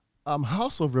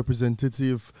House of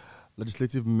Representative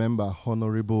Legislative Member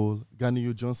Honorable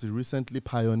Ganiyu Johnson recently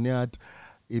pioneered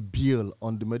a bill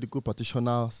on the Medical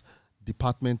Practitioners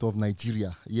Department of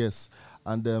Nigeria. Yes,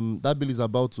 and that bill is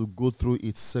about to go through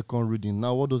its second reading.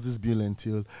 Now, what does this bill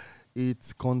entail?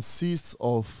 It consists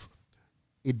of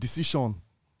a decision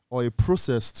or a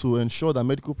process to ensure that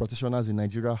medical practitioners in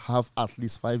Nigeria have at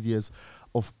least 5 years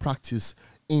of practice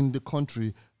in the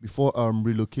country before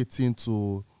relocating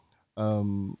to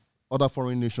other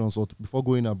foreign nations or before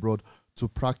going abroad to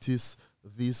practice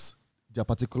their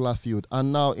particular field.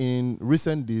 And now in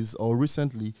recent days or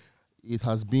recently, it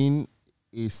has been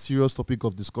a serious topic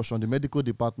of discussion. The medical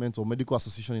department or medical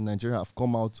association in Nigeria have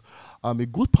come out. A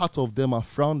good part of them have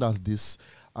frowned at this,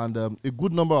 and a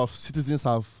good number of citizens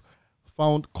have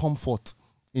found comfort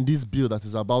in this bill that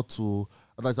is about to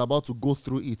go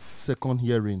through its second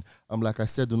hearing. Like I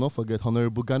said, do not forget,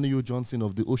 Honorable Ganiyu Johnson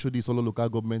of the Oshodi Solo local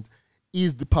government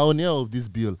is the pioneer of this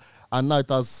bill, and now it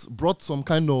has brought some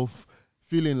kind of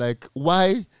feeling like,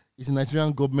 why is the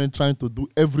Nigerian government trying to do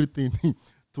everything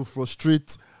to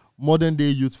frustrate modern day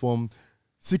youth from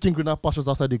seeking greener pastures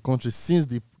outside the country, since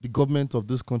the government of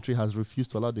this country has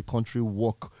refused to allow the country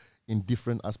work in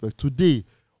different aspects? Today,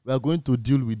 we are going to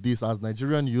deal with this as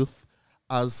Nigerian youth,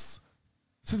 as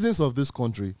citizens of this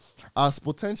country, as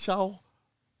potential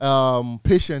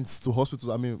patients to hospitals.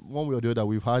 I mean, one way or the other,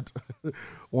 we've had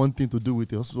one thing to do with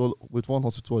the hospital, with one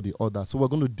hospital or the other. So we're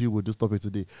going to deal with this topic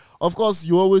today. Of course,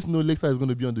 you always know Lakeside is going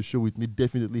to be on the show with me.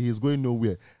 Definitely, he's going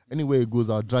nowhere. Anywhere he goes,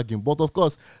 I'll drag him. But of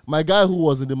course, my guy who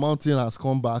was in the mountain has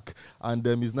come back, and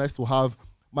it's nice to have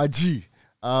my G.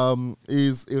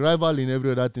 Is a rival in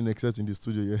every other thing except in the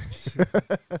studio. Yeah.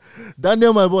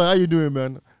 Daniel, my boy, how you doing,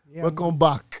 man? Yeah, welcome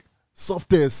back.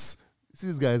 Softest. See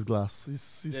this guy's glass.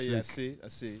 Yeah, I see.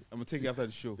 I'm gonna take it after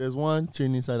the show. There's one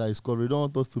chain inside that is covered. We don't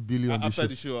want us to bill you on the After show.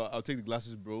 the show, I'll take the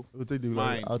glasses, bro. We'll take the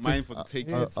Mine for the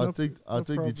taking. Yeah, I'll take no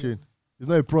the chain. It's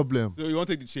not a problem. So you want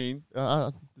to take the chain?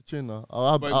 The chain now.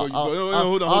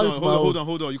 Hold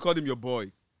on. You called him your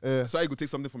boy. So I could take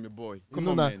something from your boy. Come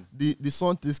on, man. The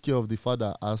son takes care of the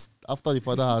father after the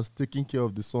father has taken care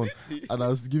of the son and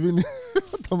has given.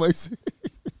 What am I saying?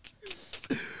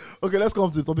 Okay, let's come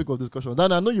to the topic of discussion.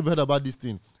 Dan, I know you've heard about this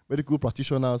thing. Medical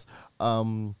practitioners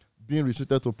being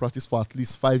restricted to practice for at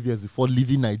least 5 years before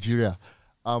leaving Nigeria.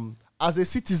 As a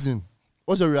citizen,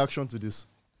 what's your reaction to this?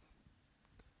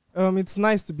 It's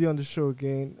nice to be on the show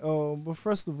again. But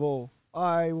first of all,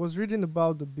 I was reading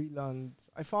about the bill and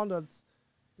I found that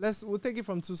we'll take it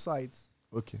from two sides.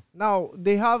 Okay. Now,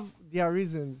 they have their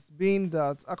reasons, being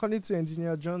that according to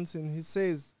Engineer Johnson, he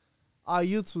says our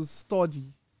youth will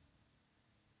study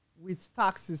with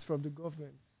taxes from the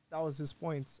government. That was his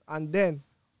point. And then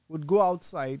would go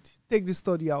outside, take the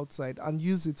study outside and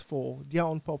use it for their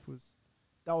own purpose.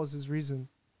 That was his reason.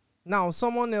 Now,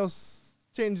 someone else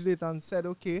changed it and said,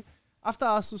 okay, after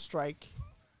ASU strike,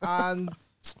 and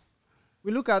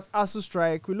we look at ASU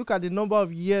strike, we look at the number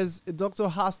of years a doctor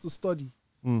has to study.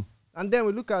 And then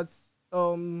we look at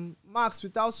marks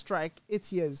without strike,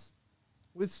 8 years.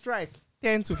 With strike,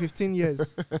 10 to 15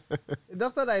 years. A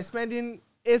doctor that is spending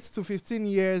 8 to 15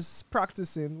 years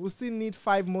practicing will still need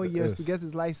 5 more years to get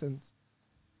his license.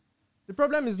 The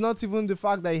problem is not even the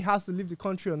fact that he has to leave the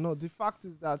country or not. The fact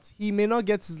is that he may not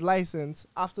get his license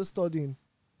after studying.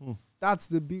 That's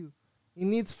the bill. He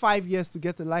needs 5 years to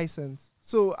get a license.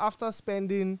 So after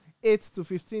spending 8 to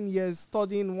 15 years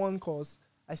studying one course,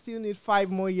 I still need 5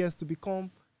 more years to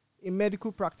become a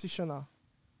medical practitioner.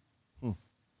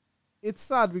 It's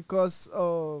sad because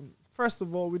first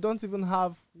of all, we don't even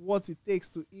have what it takes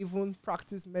to even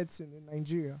practice medicine in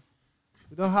Nigeria.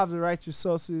 We don't have the right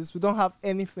resources. We don't have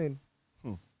anything.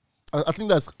 I think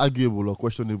that's arguable or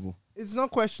questionable. It's not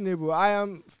questionable. I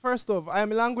am a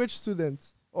language student,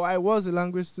 or I was a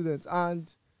language student.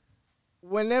 And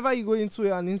whenever you go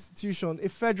into an institution, a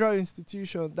federal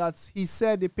institution that he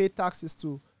said they pay taxes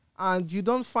to, and you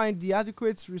don't find the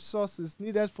adequate resources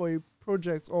needed for a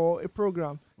project or a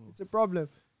program, it's a problem.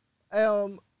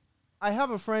 I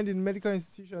have a friend in medical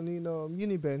institution in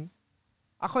Uniben.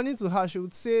 According to her, she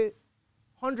would say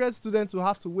 100 students will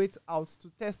have to wait out to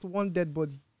test one dead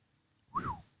body.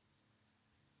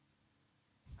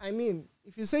 I mean,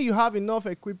 if you say you have enough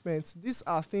equipment, these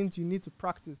are things you need to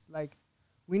practice. Like,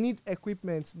 we need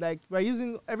equipment. Like,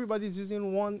 everybody's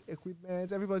using one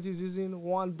equipment, everybody's using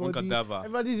one body,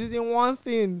 everybody's using one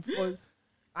thing,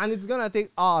 and it's gonna take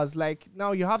hours. Like,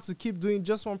 now you have to keep doing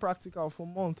just one practical for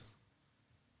months.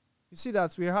 You see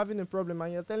that we're having a problem,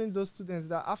 and you're telling those students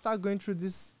that after going through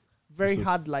this very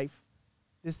hard life,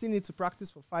 they still need to practice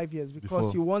for 5 years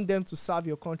because you want them to serve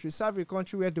your country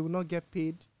where they will not get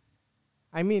paid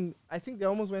I mean, I think they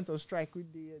almost went on strike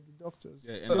with the doctors.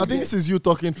 Yeah, so I think this is you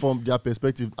talking from their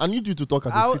perspective. I need you to talk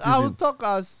as a citizen. I will talk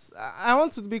as I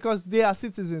want to, because they are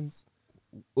citizens.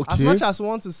 Okay. As much as we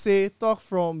want to say, talk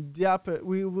from their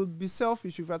we would be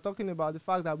selfish if we're talking about the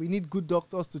fact that we need good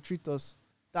doctors to treat us.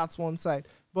 That's one side.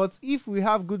 But if we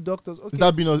have good doctors, okay. Is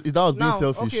that being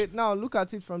selfish? Okay, now look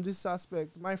at it from this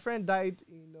aspect. My friend died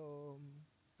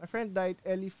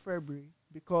early February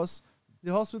because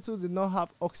the hospital did not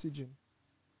have oxygen.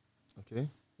 Okay.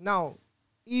 Now,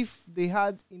 if they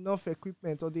had enough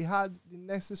equipment or they had the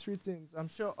necessary things, I'm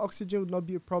sure oxygen would not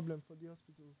be a problem for the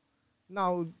hospital.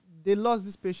 Now, they lost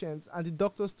these patients and the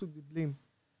doctors took the blame.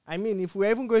 I mean, if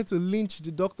we're even going to lynch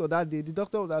the doctor that day, the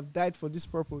doctor would have died for this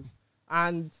purpose.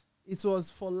 And it was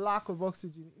for lack of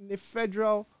oxygen in a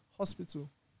federal hospital.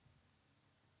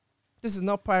 This is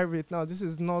not private now. This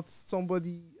is not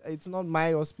it's not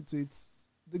my hospital. It's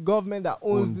the government that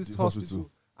owns this hospital.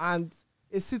 And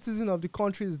a citizen of the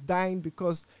country is dying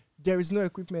because there is no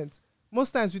equipment.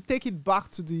 Most times we take it back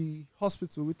to the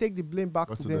hospital. We take the blame back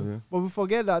to them. Yeah. But we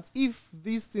forget that if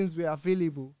these things were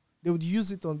available, they would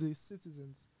use it on the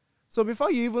citizens. So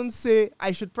before you even say,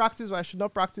 I should practice or I should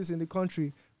not practice in the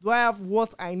country, do I have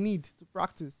what I need to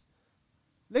practice?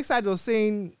 Lakeside was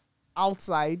saying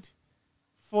outside,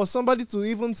 for somebody to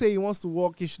even say he wants to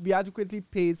work, he should be adequately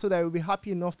paid so that he will be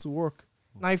happy enough to work.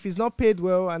 Now, if he's not paid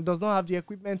well and does not have the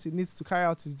equipment he needs to carry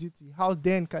out his duty, how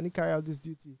then can he carry out this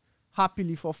duty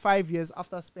happily for 5 years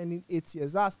after spending 8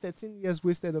 years? That's 13 years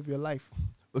wasted of your life.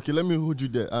 Okay, let me hold you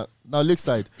there. Now,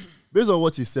 Lakeside, based on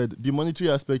what he said, the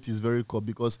monetary aspect is very core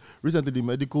because recently the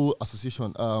Medical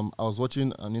Association, I was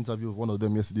watching an interview with one of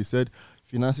them yesterday, said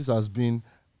finances has been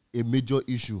a major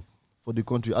issue for the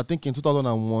country. I think in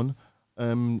 2001,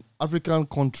 African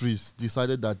countries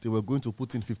decided that they were going to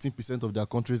put in 15% of their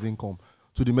country's income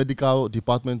to the medical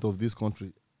department of this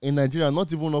country. In Nigeria,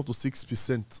 not even up to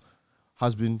 6%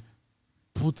 has been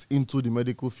put into the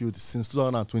medical field since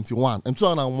 2021. In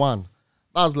 2001,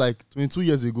 that's like 22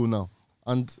 years ago now.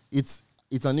 And it's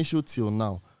an issue till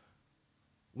now.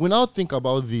 We now think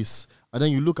about this, and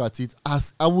then you look at it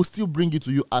as, I will still bring it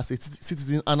to you as a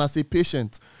citizen and as a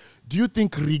patient. Do you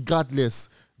think regardless,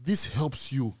 this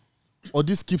helps you? Or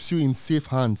this keeps you in safe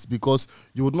hands because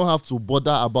you would not have to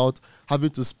bother about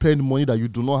having to spend money that you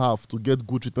do not have to get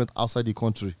good treatment outside the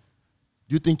country?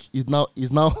 Do you think it now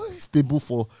is now stable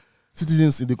for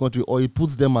citizens in the country, or it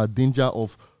puts them at danger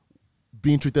of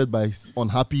being treated by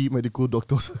unhappy medical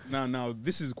doctors? Now,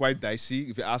 this is quite dicey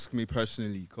if you ask me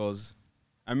personally, because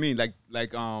I mean, like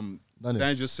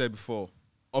Dan just said before,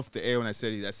 off the air when I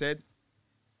said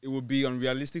it would be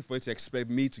unrealistic for you to expect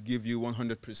me to give you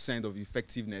 100% of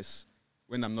effectiveness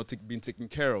when I'm not being taken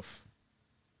care of.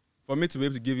 For me to be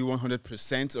able to give you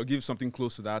 100% or give something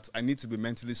close to that, I need to be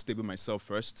mentally stable myself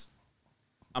first.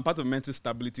 And part of mental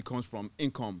stability comes from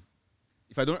income.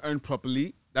 If I don't earn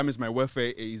properly, that means my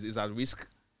welfare is at risk.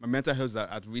 My mental health is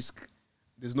at risk.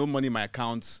 There's no money in my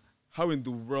accounts. How in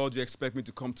the world do you expect me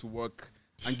to come to work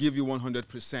and give you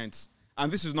 100%?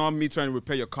 And this is not me trying to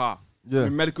repair your car. Yeah.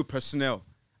 I'm medical personnel.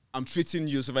 I'm treating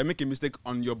you, so if I make a mistake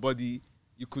on your body,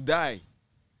 you could die.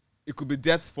 It could be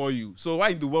death for you. So why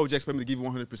in the world would you expect me to give you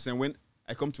 100% when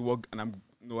I come to work and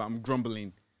I'm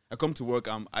grumbling? I come to work,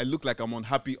 I look like I'm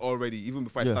unhappy already, even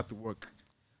before I start to work.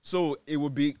 So it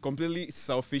would be completely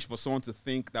selfish for someone to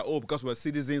think that, because we're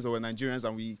citizens or we're Nigerians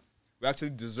and we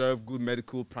actually deserve good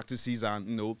medical practices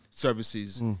and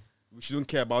services. We shouldn't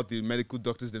care about the medical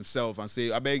doctors themselves and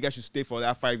say, I bet you guys should stay for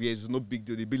that 5 years. It's no big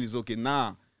deal. The bill is okay.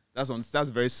 Nah. That's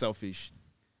very selfish.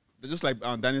 Just like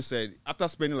Daniel said, after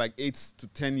spending like 8 to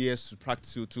 10 years to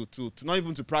practice, to not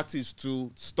even to practice,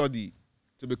 to study,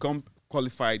 to become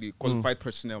qualified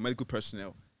personnel, medical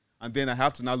personnel, and then I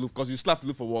have to now look, because you still have to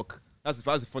look for work. That's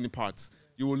the funny part.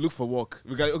 You will look for work.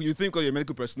 You think you're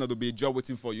medical personnel, there'll be a job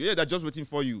waiting for you. Yeah, that job's waiting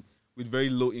for you with very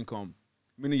low income.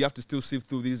 Meaning you have to still sift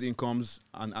through these incomes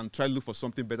and try to look for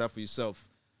something better for yourself.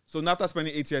 So now after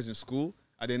spending 8 years in school,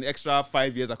 and then extra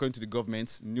 5 years according to the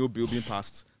government, new bill being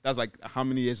passed. That's like how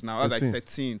many years now? That's 13. Like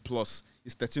 13 plus.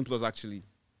 It's 13 plus actually.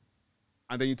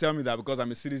 And then you tell me that because I'm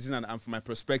a citizen and from my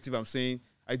perspective, I'm saying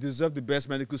I deserve the best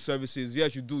medical services.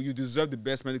 Yes, you do. You deserve the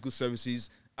best medical services.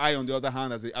 I, on the other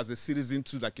hand, as a citizen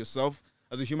too, like yourself,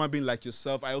 as a human being like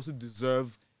yourself, I also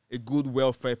deserve a good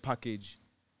welfare package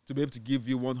to be able to give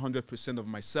you 100% of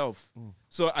myself.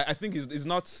 So I think it's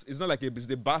not like it's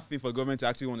a bad thing for the government to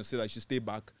actually want to say that I should stay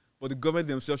back. But the government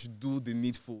themselves should do the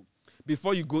needful.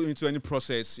 Before you go into any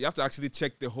process, you have to actually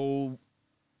check the whole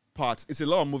part. It's a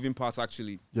lot of moving parts,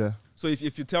 actually. Yeah. So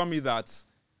if you tell me that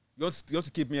you want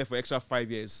to keep me here for extra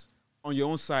 5 years, on your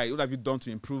own side, what have you done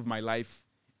to improve my life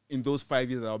in those 5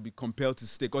 years that I'll be compelled to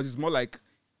stay. Because it's more like,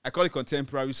 I call it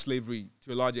contemporary slavery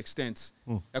to a large extent.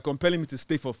 They're compelling me to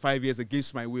stay for 5 years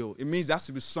against my will. It means there has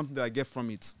to be something that I get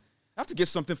from it. I have to get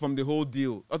something from the whole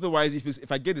deal. Otherwise,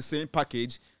 if I get the same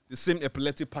package, the same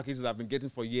epileptic package that I've been getting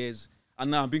for years, and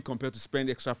now I'm being compelled to spend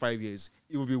the extra 5 years,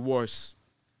 it will be worse.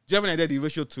 Do you have an idea the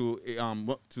ratio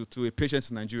to a patient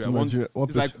in Nigeria?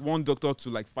 It's like one doctor to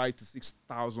like 5,000 to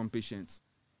 6,000 patients.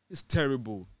 It's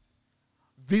terrible.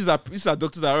 These are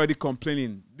doctors that are already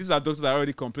complaining. These are doctors that are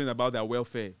already complaining about their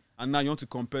welfare. And now you want to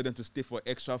compel them to stay for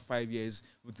extra 5 years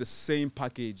with the same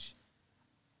package.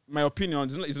 My opinion, I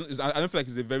don't feel like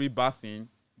it's a very bad thing,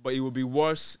 but it will be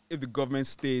worse if the government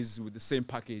stays with the same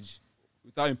package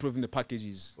without improving the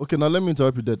packages. Okay, now let me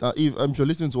interrupt you that. If you're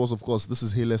listening to us, of course, this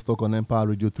is Hey Let's Talk on Empire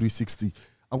Radio 360.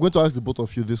 I'm going to ask the both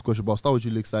of you this question, but I'll start with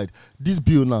you, Lakeside. This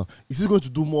bill now, is it going to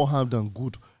do more harm than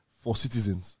good for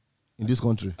citizens in this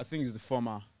country? I think it's the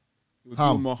former. It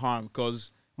will do more harm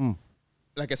because,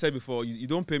 like I said before, you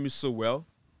don't pay me so well.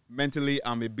 Mentally,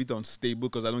 I'm a bit unstable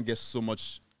because I don't get so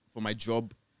much for my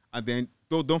job. And then,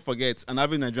 don't forget, an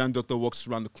average Nigerian doctor works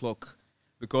around the clock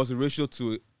because the ratio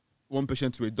to one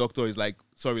patient to a doctor is like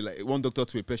one doctor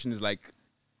to a patient is like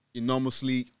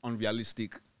enormously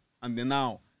unrealistic. And then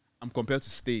now, I'm compelled to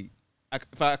stay.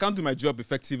 If I can't do my job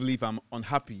effectively, if I'm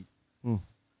unhappy,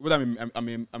 whether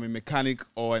I'm a mechanic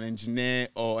or an engineer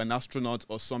or an astronaut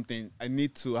or something, I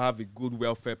need to have a good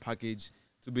welfare package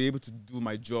to be able to do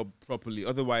my job properly.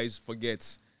 Otherwise,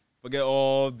 forget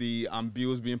all the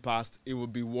bills being passed. It will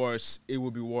be worse. It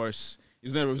will be worse.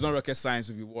 It's not rocket science.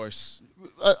 It will be worse.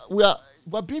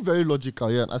 We're being very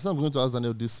logical, yeah. I said I'm going to ask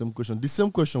Daniel this same question. The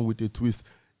same question with a twist.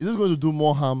 Is this going to do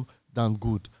more harm than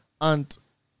good? And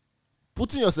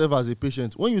putting yourself as a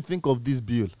patient, when you think of this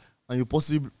bill, and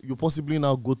you possibly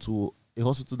now go to a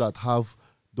hospital that have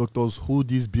doctors who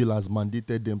this bill has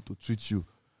mandated them to treat you,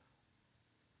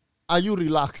 are you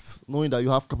relaxed knowing that you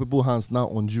have capable hands now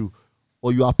on you?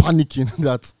 Or you are panicking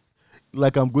that,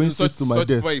 like, I'm going straight to my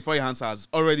death? Before your hands has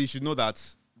already, you should know that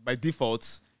by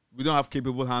default, we don't have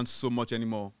capable hands so much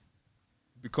anymore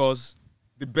because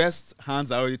the best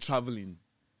hands are already traveling.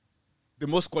 The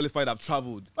most qualified have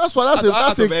traveled. That's why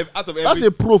that's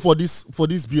a pro for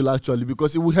this bill actually,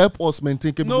 because it will help us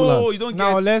maintain capable hands. No, you don't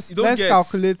now get.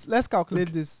 Let's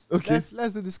calculate this. Okay.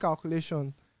 Let's do this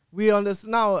calculation. We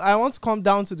understand now. I want to come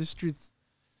down to the streets.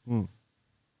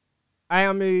 I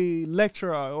am a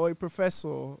lecturer or a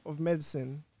professor of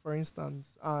medicine, for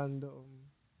instance, and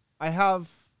I have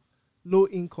low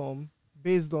income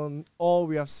based on all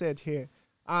we have said here,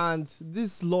 and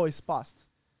this law is passed.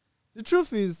 The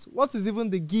truth is, what is even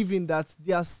the given that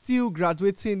they are still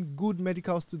graduating good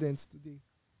medical students today?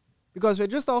 Because we're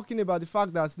just talking about the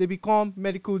fact that they become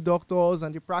medical doctors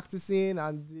and they're practicing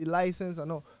and the license and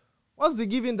all. What's the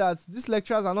given that these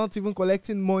lecturers are not even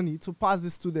collecting money to pass the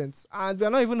students and we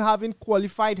are not even having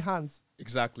qualified hands?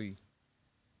 Exactly.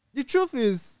 The truth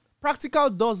is, practical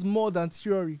does more than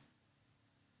theory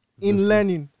in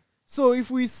learning. So if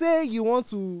we say you want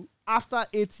to, after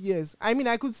 8 years, I mean,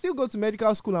 I could still go to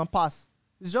medical school and pass.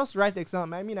 It's just write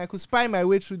exam. I mean, I could spy my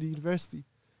way through the university.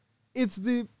 It's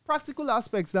the practical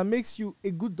aspects that makes you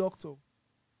a good doctor.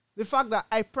 The fact that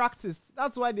I practiced,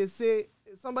 that's why they say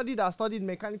somebody that studied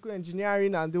mechanical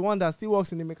engineering and the one that still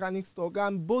works in the mechanic store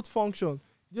can both function.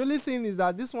 The only thing is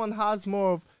that this one has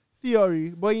more of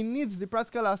theory, but it needs the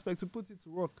practical aspect to put it to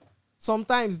work.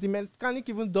 Sometimes the mechanic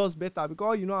even does better because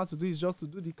all you know how to do is just to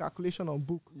do the calculation on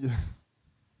book. Yeah.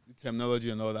 The terminology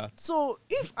and all that. So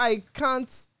if I can't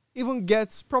even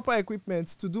get proper equipment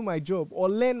to do my job or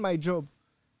learn my job,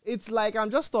 it's like I'm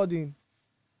just studying.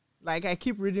 Like I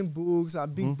keep reading books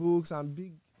and big books and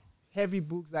big heavy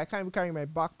books that I can't even carry in my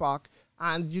backpack,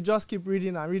 and you just keep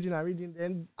reading and reading and reading.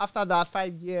 Then after that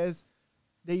 5 years,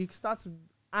 then you start to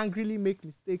angrily make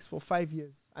mistakes for 5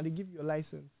 years and they give you a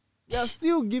license. We are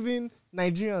still giving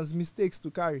Nigerians mistakes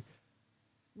to carry.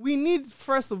 We need,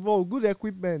 first of all, good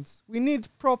equipment. We need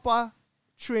proper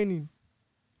training.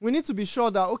 We need to be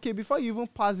sure that, okay, before you even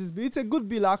pass this bill, it's a good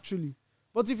bill actually.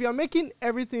 But if you're making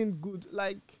everything good,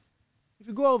 like if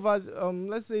you go over,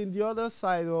 let's say in the other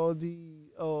side or the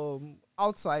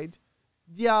outside,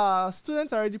 their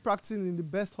students are already practicing in the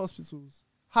best hospitals,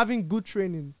 having good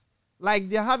trainings. Like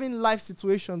they're having life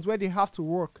situations where they have to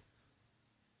work.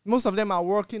 Most of them are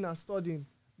working and studying.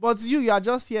 But you are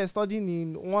just here studying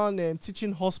in one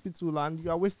teaching hospital and you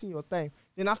are wasting your time.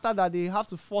 Then after that, they have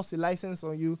to force a license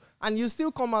on you. And you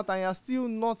still come out and you're still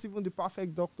not even the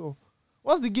perfect doctor.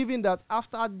 What's the given that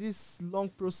after this long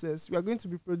process, we are going to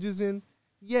be producing,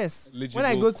 yes, legible,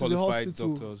 when I go to the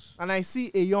hospital doctors, and I see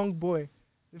a young boy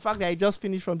The fact that I just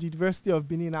finished from the University of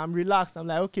Benin, I'm relaxed. I'm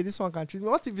like, okay, this one can treat me.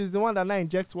 What if it's the one that now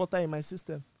injects water in my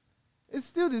system? It's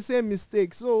still the same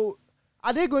mistake. So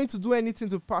are they going to do anything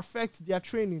to perfect their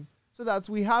training so that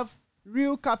we have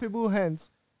real capable hands?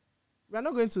 We are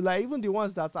not going to lie. Even the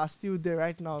ones that are still there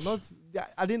right now,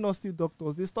 are they not still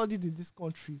doctors? They studied in this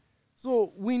country.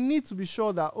 So we need to be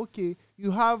sure that, okay,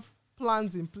 you have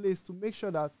plans in place to make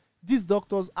sure that these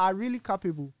doctors are really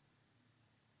capable.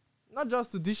 Not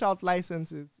just to dish out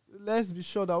licenses. Let's be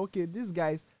sure that, okay, these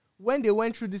guys, when they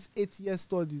went through these 8-year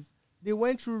studies, they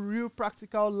went through real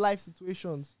practical life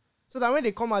situations. So that when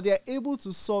they come out, they are able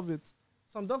to solve it.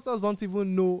 Some doctors don't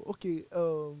even know, okay,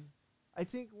 I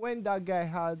think when that guy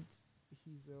had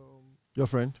his... Your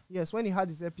friend? Yes, when he had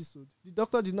his episode, the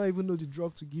doctor did not even know the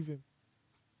drug to give him.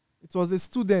 It was a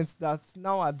student that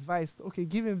now advised, okay,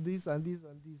 give him this and this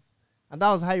and this. And that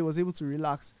was how he was able to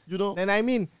relax. You know, and I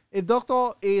mean,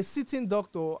 a sitting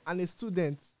doctor and a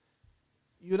student,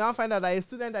 you now find out that a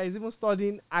student that is even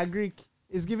studying agric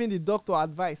is giving the doctor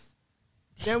advice.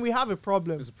 Then we have a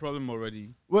problem. There's a problem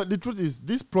already. Well, the truth is,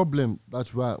 this problem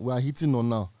that we are hitting on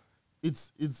now,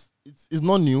 it's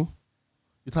not new.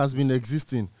 It has been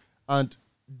existing. And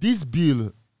this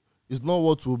bill is not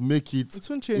what will make it. It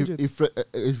won't change it.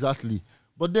 Exactly.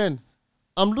 But then,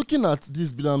 I'm looking at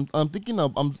this bill. I'm thinking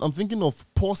of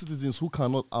poor citizens who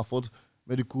cannot afford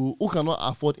who cannot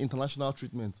afford international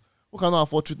treatment, who cannot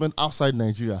afford treatment outside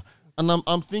Nigeria. And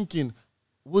I'm thinking,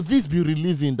 would this be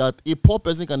relieving that a poor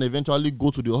person can eventually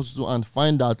go to the hospital and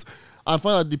find that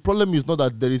the problem is not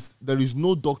that there is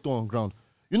no doctor on ground.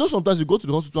 You know, sometimes you go to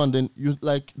the hospital and then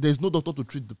there's no doctor to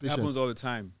treat the patient. It happens all the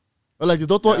time. Or like the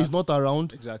doctor is not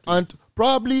around. Exactly. And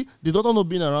probably the doctor not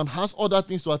being around has other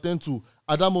things to attend to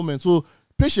at that moment. So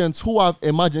patients who have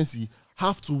emergency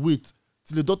have to wait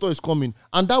till the doctor is coming,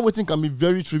 and that waiting can be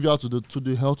very trivial to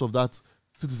the health of that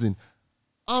citizen.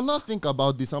 I'll not think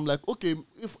about this. I'm like, okay,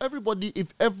 if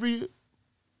every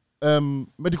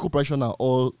medical practitioner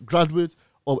or graduate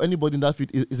or anybody in that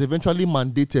field is eventually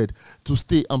mandated to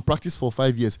stay and practice for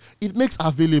 5 years, it makes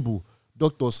available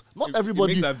doctors. Not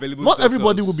everybody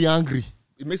will be angry.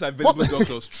 It makes available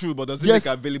doctors, true, but does it make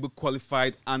available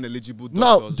qualified and eligible doctors?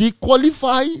 Now, the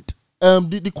qualified,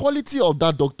 the quality of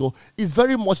that doctor is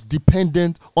very much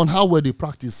dependent on how well they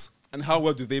practice. And how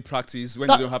well do they practice when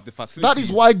they don't have the facilities? That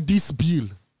is why this bill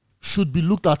should be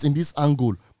looked at in this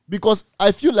angle. Because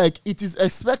I feel like it is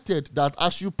expected that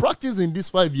as you practice in these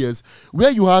 5 years, where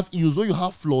you have issues, where you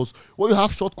have flaws, where you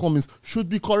have shortcomings, should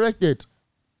be corrected.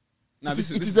 Now,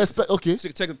 okay.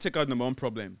 Check out number one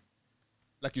problem.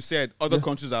 Like you said, other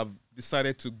countries have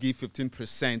decided to give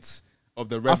 15% of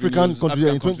the revenues. African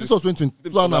countries, this was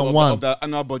 2001. Of the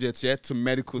annual budget, to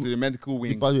the medical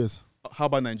wing. Yes. How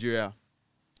about Nigeria?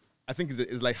 I think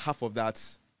it's like half of that.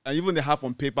 And even the half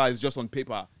on paper is just on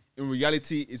paper. In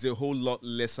reality, it's a whole lot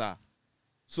lesser.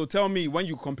 So tell me, when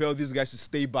you compare these guys to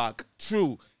stay back,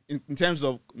 true, in terms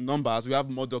of numbers, we have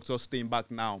more doctors staying back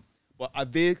now. But are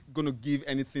they going to give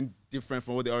anything different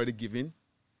from what they're already giving?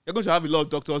 You're going to have a lot of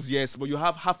doctors, yes, but you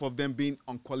have half of them being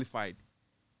unqualified.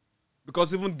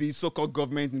 Because even the so-called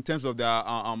government, in terms of their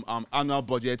annual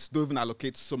budgets, don't even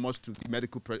allocate so much to the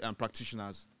medical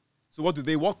practitioners. So what do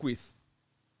they work with?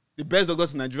 The best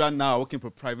doctors in Nigeria now are working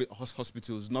for private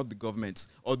hospitals, not the government.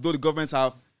 Although the governments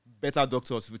have better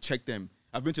doctors, if you check them.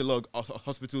 I've been to a lot of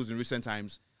hospitals in recent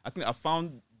times. I think I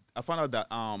found out that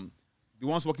the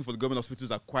ones working for the government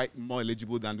hospitals are quite more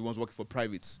eligible than the ones working for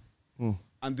privates.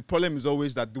 And the problem is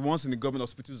always that the ones in the government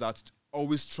hospitals are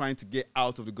always trying to get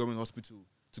out of the government hospital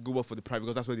to go work for the private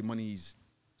because that's where the money is.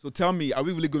 So tell me, are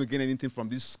we really going to gain anything from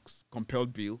this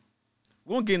compelled bill?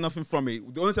 We won't gain nothing from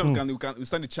it. The only time we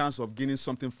stand a chance of gaining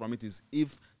something from it is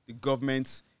if the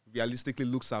government realistically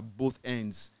looks at both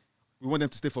ends. We want them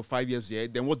to stay for 5 years here.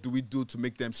 Then what do we do to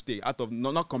make them stay? Out of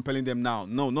not compelling them now.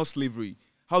 No, not slavery.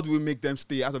 How do we make them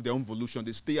stay out of their own volition?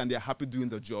 They stay and they're happy doing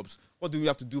their jobs. What do we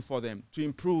have to do for them? To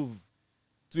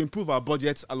improve our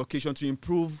budget allocation, to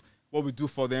improve what we do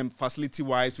for them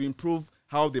facility-wise, to improve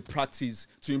how they practice,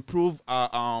 to improve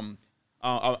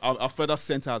our further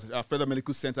centers, our further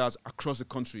medical centers across the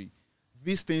country.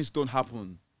 These things don't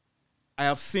happen. I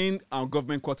have seen our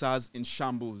government quarters in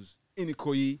shambles, in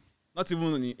Ikoyi, not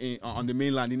even on the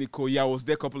mainland, in Ikoyi. I was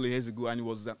there a couple of years ago, and it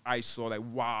was an eyesore, like,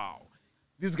 wow.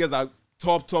 These guys are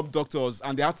top doctors,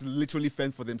 and they have to literally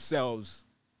fend for themselves.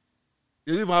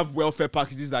 They don't even have welfare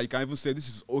packages that you can even say, this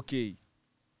is okay.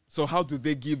 So how do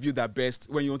they give you their best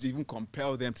when you want to even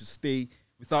compel them to stay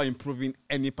without improving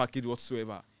any package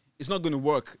whatsoever? It's not going to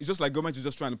work. It's just like government is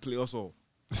just trying to play us all.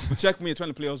 Check me, trying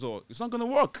to play us all. It's not going to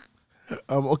work.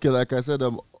 Okay, like I said,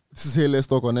 This is Hey Let's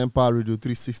Talk on Empire Radio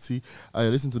 360. I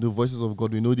listen to the voices of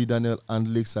Godwin Odi, Daniel,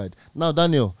 and Lakeside. Now,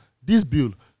 Daniel,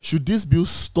 should this bill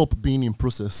stop being in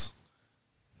process?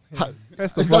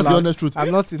 First of That's all, the honest truth.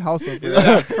 I'm not in House of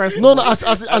First No, of no,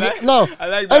 all. now, I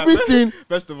like that. everything,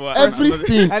 First of all,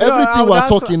 everything I we're would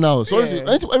talking now, sorry,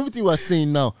 yeah. everything we're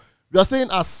saying now, we are saying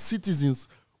as citizens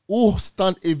who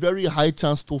stand a very high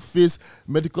chance to face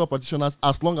medical practitioners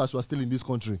as long as we are still in this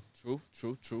country.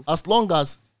 True. As long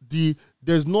as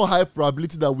there's no high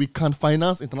probability that we can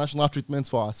finance international treatments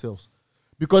for ourselves.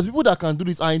 Because people that can do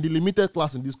this are in the limited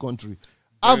class in this country.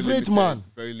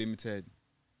 Very limited.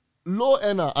 Low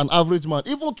earner and average man,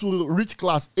 even to rich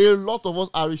class, a lot of us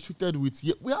are restricted with.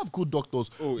 We have good doctors.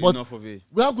 But Enough of it.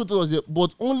 We have good doctors here,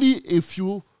 but only a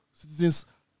few citizens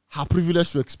are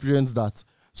privileged to experience that.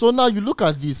 So now you look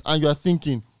at this and you are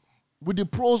thinking, with the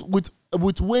pros, with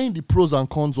weighing the pros and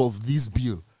cons of this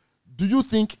bill, do you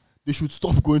think they should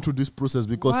stop going through this process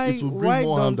because it will bring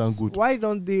more harm than good? Why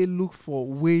don't they look for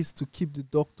ways to keep the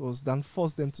doctors than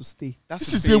force them to stay?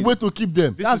 This is a way to keep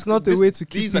them. That's not a way to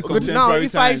keep these are people. contemporary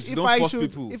If times. I Don't force should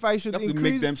people. if I should You have to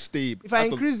increase make them stay. if I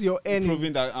increase your earning,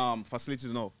 proving that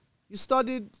facilities no. you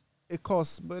studied a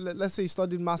course, but let's say you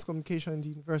studied mass communication in the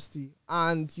university,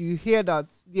 and you hear that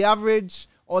the average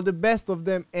or the best of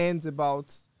them earns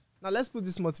about. Now let's put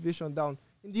this motivation down.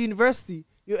 In the university,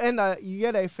 you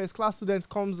hear that a first class student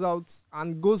comes out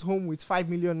and goes home with 5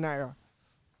 million naira.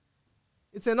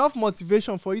 It's enough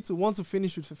motivation for you to want to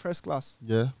finish with the first class.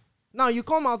 Yeah. Now you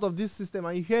come out of this system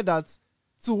and you hear that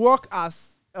to work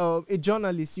as a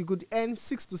journalist, you could earn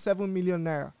 6 to 7 million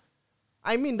naira.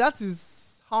 I mean, that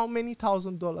is how many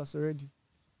 $1,000 already?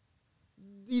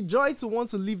 The joy to want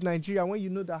to leave Nigeria when you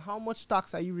know that how much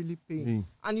tax are you really paying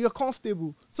and you're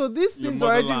comfortable. So these things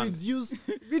already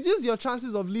reduce your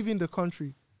chances of leaving the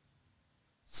country.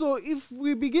 So if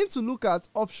we begin to look at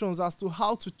options as to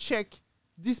how to check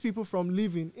these people from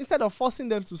leaving, instead of forcing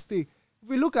them to stay, if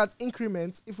we look at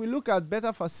increments, if we look at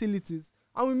better facilities,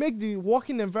 and we make the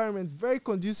working environment very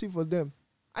conducive for them.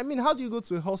 I mean, how do you go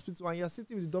to a hospital and you're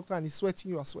sitting with the doctor and he's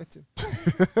sweating, you are sweating?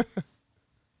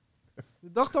 The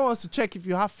doctor wants to check if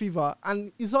you have fever,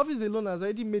 and his office alone has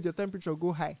already made your temperature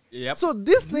go high. Yep. So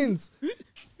these things,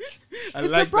 it's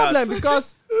like a problem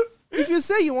because if you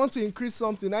say you want to increase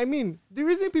something, I mean, the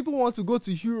reason people want to go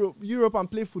to Europe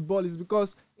and play football is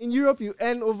because in Europe you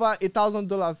earn over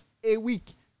 $1,000 a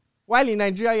week, while in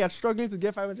Nigeria you're struggling to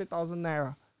get 500,000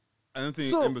 naira. I don't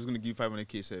think anybody's going to give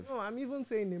 500k safe. No, I'm even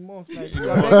saying a month. Like,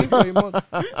 you're begging for a month.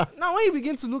 Now, when you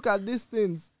begin to look at these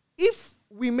things, if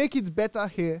we make it better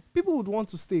here, people would want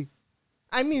to stay.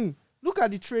 I mean, look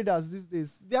at the traders these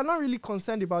days. They are not really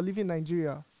concerned about leaving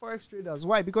Nigeria. Forex traders.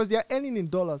 Why? Because they are earning in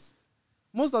dollars.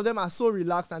 Most of them are so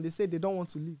relaxed and they say they don't want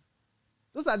to leave.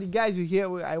 Those are the guys you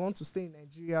hear, I want to stay in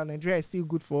Nigeria. Nigeria is still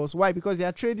good for us. Why? Because they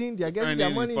are trading, they are getting their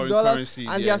money in dollars, currency,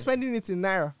 and they are spending it in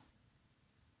naira.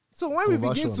 So when we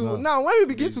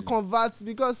begin to convert,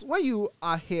 because when you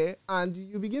are here and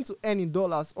you begin to earn in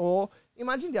dollars, or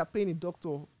imagine they are paying a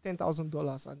doctor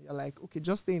 $10,000 and you're like, okay,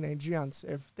 just stay in Nigeria and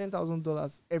save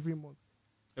 $10,000 every month.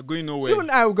 You're going nowhere. Even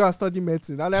I will go and study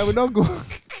medicine and I will not go.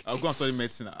 I'll go and study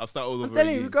medicine. I'll start all over again. I'm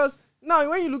telling you, because now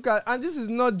when you look at, and this is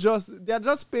not just, they're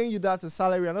just paying you that as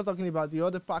salary. I'm not talking about the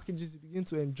other packages you begin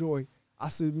to enjoy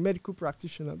as a medical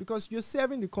practitioner, because you're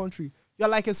serving the country. You're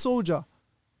like a soldier.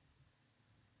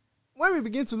 When we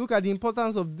begin to look at the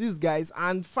importance of these guys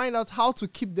and find out how to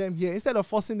keep them here instead of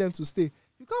forcing them to stay,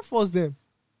 you can't force them.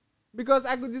 Because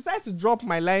I could decide to drop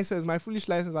my license, my foolish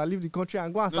license, and leave the country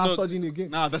and go and start studying again.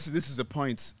 Nah, this is the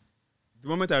point. The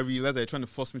moment I realized they're trying to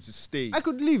force me to stay, I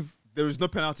could leave. There is no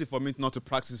penalty for me not to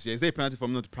practice here. Is there a penalty for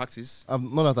me not to practice?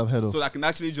 None that I've heard of. So I can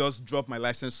actually just drop my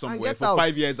license somewhere for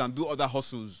 5 years and do other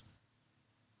hustles.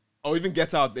 Or even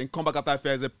get out, then come back after 5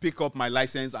 years and pick up my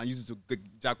license and use it to get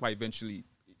jackpot eventually.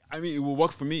 I mean, it will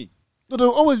work for me. No, there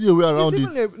will always be a way around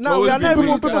it. No, we are not even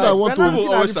looking at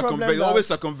always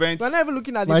circumvent. We're never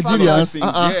looking at the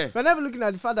Nigerians. We're never looking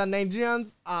at the fact that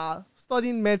Nigerians are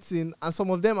studying medicine and some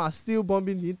of them are still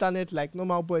bombing the internet like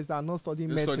normal boys that are not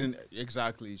studying medicine.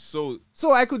 Exactly. So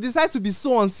I could decide to be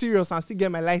so unserious and still get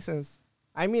my license.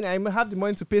 I mean, I have the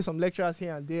money to pay some lecturers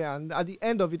here and there, and at the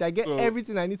end of it, I get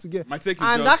everything I need to get.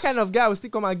 And that kind of guy will still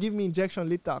come and give me injection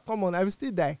later. Come on, I will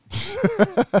still die.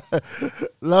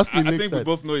 Lastly, I think we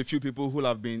both know a few people who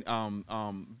have been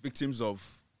victims of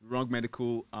wrong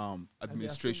medical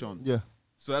administration. Yeah.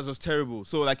 So that's just terrible.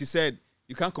 So like you said,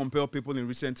 you can't compel people in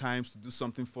recent times to do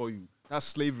something for you. That's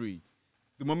slavery.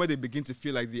 The moment they begin to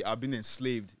feel like they are being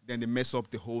enslaved, then they mess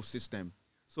up the whole system.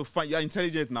 So you're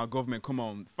intelligent now, government. Come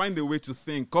on, find a way to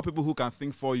think. Call people who can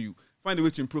think for you. Find a way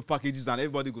to improve packages, and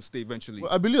everybody will stay eventually.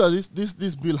 Well, I believe that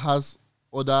this bill has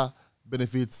other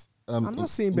benefits. I'm not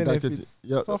seeing benefits.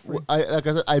 Yeah,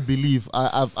 I believe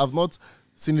I've not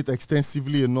seen it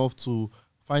extensively enough to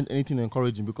find anything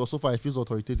encouraging, because so far it feels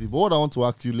authoritative. But what I want to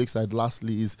ask you, Lakeside,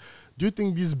 lastly, is: do you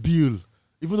think this bill,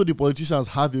 even though the politicians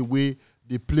have a way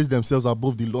they place themselves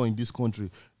above the law in this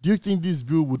country, do you think this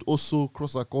bill would also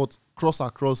cross across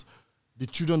the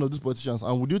children of these politicians?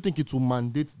 And would you think it will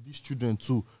mandate these children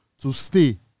to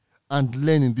stay and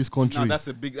learn in this country? No, that's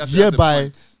a big. That's hereby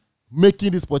point.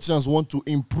 Making these politicians want to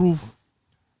improve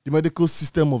the medical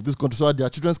system of this country so that their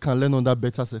children can learn under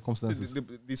better circumstances.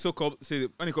 The so-called,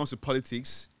 when it comes to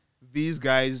politics, these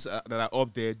guys that are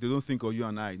up there, they don't think of you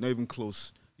and I, not even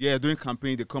close. Yeah, during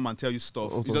campaign, they come and tell you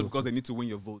stuff. It's just because they need to win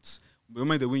your votes. The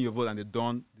moment they win your vote and they're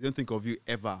done, they don't think of you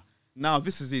ever. Now,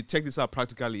 this is it. Check this out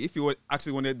practically. If you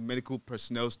actually wanted medical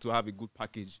personnel to have a good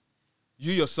package,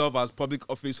 you yourself as public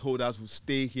office holders will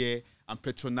stay here and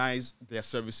patronize their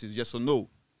services, yes or no?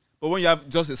 But when you have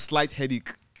just a slight headache,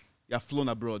 you're flown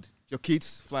abroad. Your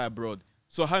kids fly abroad.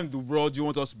 So how in the world do you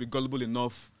want us to be gullible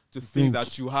enough to think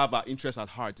that you have our interests at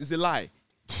heart? It's a lie.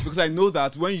 Because I know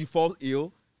that when you fall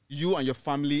ill, you and your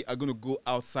family are going to go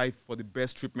outside for the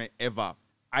best treatment ever.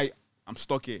 I'm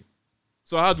stuck here.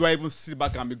 So how do I even sit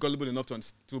back and be gullible enough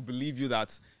to believe you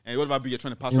that, and whatever bill you're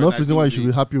trying to pass enough reason why you should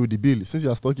be happy with the bill, since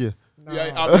you are stuck here. No.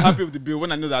 Yeah, I'll be happy with the bill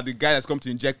when I know that the guy that's come to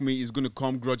inject me is going to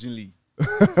come grudgingly.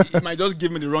 He might just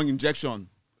give me the wrong injection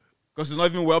because he's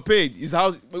not even well paid. His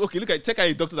house, okay, check out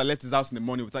a doctor that left his house in the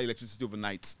morning without electricity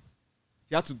overnight.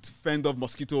 He had to fend off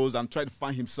mosquitoes and try to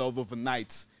find himself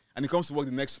overnight. And he comes to work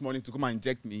the next morning to come and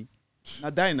inject me.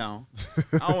 I die now.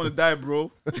 I don't want to die,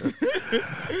 bro.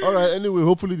 All right. Anyway,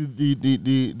 hopefully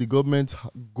the government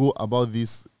go about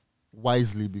this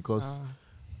wisely, because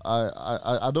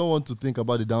I don't want to think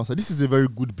about the downside. This is a very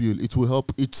good bill. It will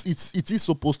help. It is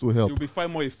supposed to help. It will be far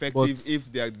more effective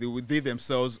if they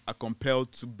themselves are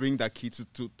compelled to bring their kids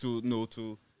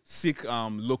to seek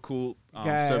local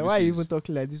services. Why are you even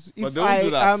talking like this?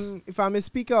 If I'm a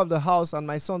speaker of the house and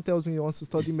my son tells me he wants to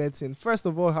study medicine, first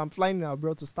of all, I'm flying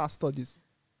abroad to start studies.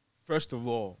 First of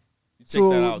all, you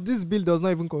so take that out. This bill does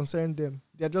not even concern them.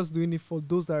 They're just doing it for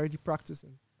those that are already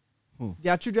practicing.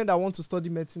 There are children that want to study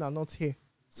medicine are not here.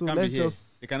 So let's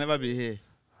just... They can never be here.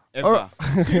 Ever.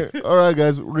 All right,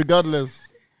 guys.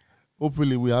 Regardless,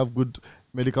 hopefully we have good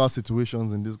medical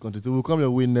situations in this country. So we'll come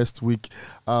your way next week.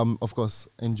 Of course,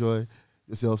 enjoy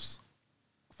yourselves.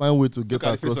 Find a way to get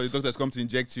across. Look at the face of the doctor that's come to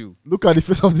inject you. Look at the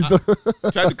face of the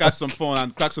doctor. Try to catch some fun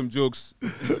and crack some jokes.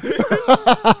 Make sure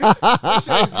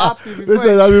he's happy before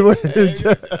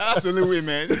That's the only way,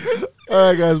 man. All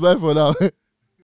right, guys. Bye for now.